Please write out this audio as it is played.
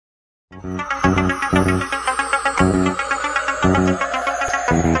Right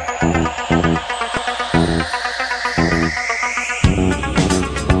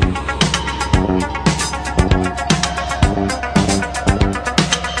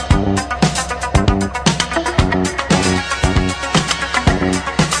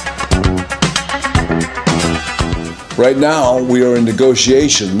now, we are in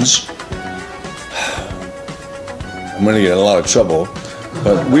negotiations. I'm going to get in a lot of trouble,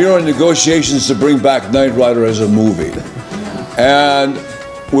 but we are in negotiations to bring back Knight Rider as a movie. And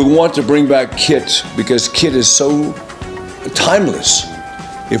we want to bring back KITT because KITT is so timeless.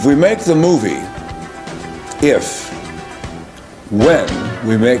 If we make the movie, when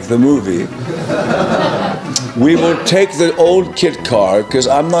we make the movie, we will take the old KITT car, because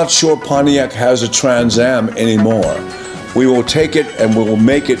I'm not sure Pontiac has a Trans Am anymore. We will take it and we will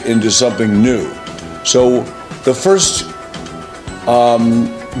make it into something new. So the first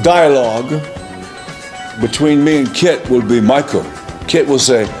dialogue between me and KITT will be Michael. KITT will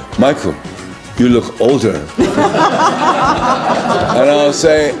say, "Michael, you look older." And I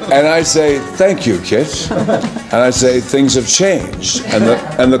say, "Thank you, KITT." And I say, "Things have changed."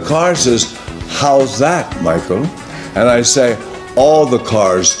 And the car says, "How's that, Michael?" And I say, "All the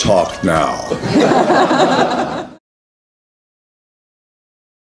cars talk now."